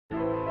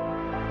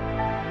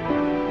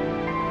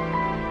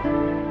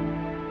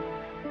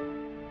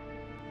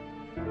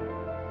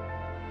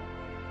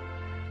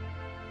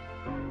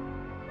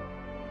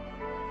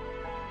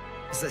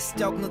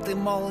Застегнуты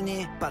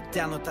молнии,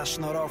 подтянута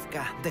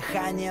шнуровка.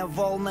 Дыхание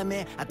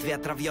волнами, от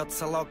ветра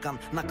вьется локон.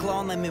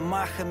 Наклонами,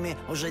 махами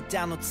уже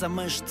тянутся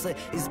мышцы.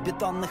 Из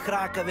бетонных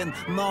раковин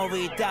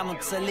новые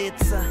тянутся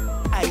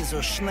лица, а из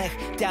ушных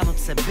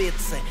тянутся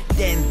битцы.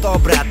 День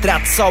добрый,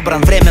 отряд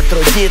собран, время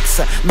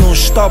трудиться. Ну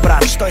что,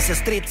 брат, что,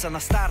 сестрица, на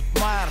старт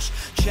марш.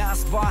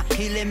 Час, два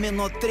или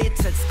минут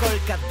 30,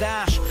 сколько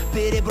дашь?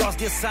 Переброс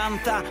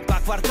десанта по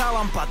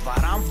кварталам, по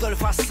дворам, вдоль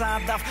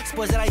фасадов.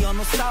 Сквозь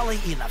район усталый,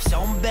 и на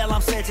всем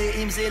белом свете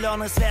им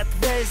зеленый свет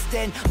весь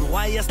день. Ну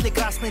а если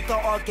красный, то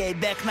окей,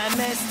 бег на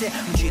месте.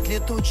 Мчит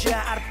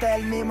летучая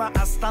артель мимо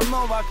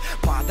остановок.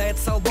 Падает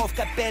со лбов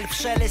капель в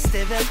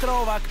шелесте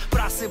ветровок.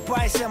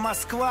 Просыпайся,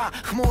 Москва,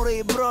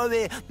 хмурые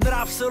брови,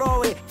 нрав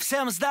суровый,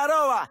 всем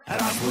здорово!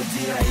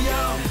 Разбуди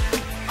район,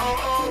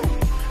 о-о,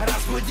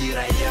 разбуди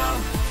район,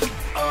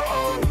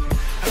 о-о,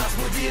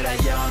 разбуди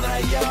район,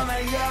 район,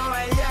 район,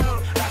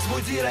 район,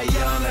 разбуди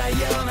район,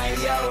 район,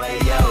 район,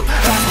 район,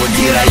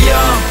 разбуди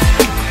район,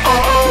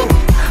 о-о,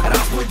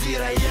 разбуди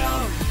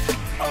район,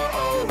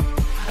 о-о,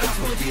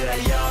 разбуди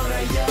район,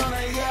 район,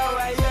 район,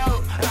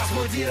 район,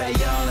 разбуди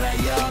район,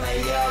 район,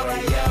 район,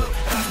 район,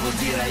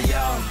 разбуди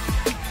район.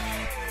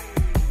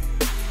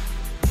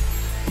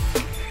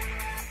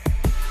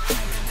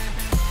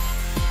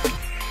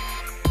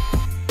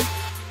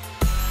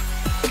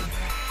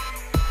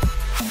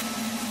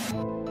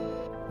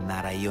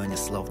 На районе,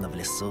 словно в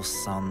лесу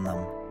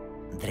сонном,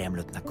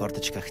 дремлют на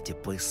корточках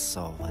типы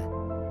совы.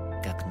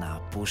 Как на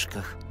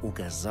опушках у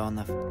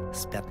газонов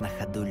спят на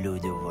ходу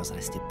люди в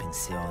возрасте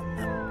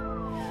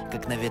пенсионном.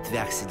 Как на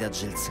ветвях сидят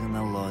жильцы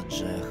на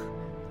лоджиях,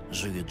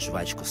 жуют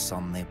жвачку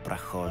сонные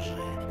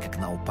прохожие. Как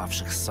на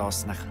упавших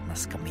соснах на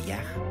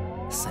скамьях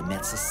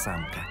самец и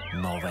самка,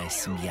 новая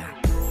семья.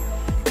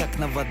 Как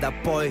на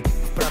водопой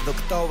в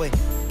продуктовой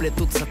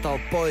плетутся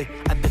толпой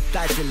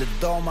обитатели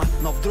дома.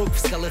 Но вдруг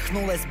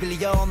всколыхнулось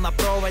белье на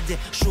проводе,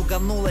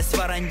 шуганулось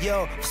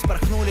воронье,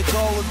 вспорхнули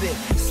голуби.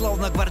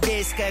 Словно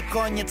гвардейская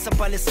конница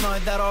по лесной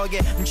дороге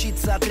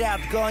мчится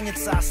отряд,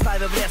 гонится,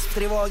 оставив лес в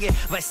тревоге.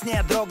 Во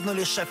сне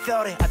дрогнули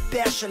шоферы,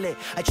 опешили,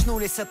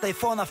 очнулись от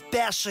айфонов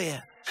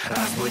пешие.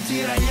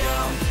 Разбуди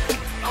район,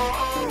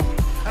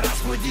 о-о,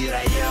 разбуди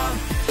район,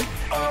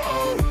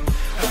 о-о,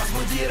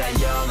 разбуди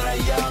район,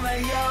 район,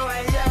 район,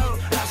 район,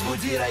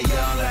 разбуди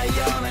район,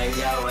 район,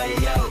 район,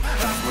 район,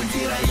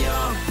 разбуди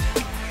район,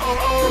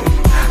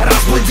 о-о,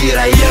 разбуди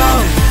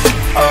район,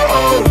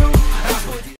 о-о.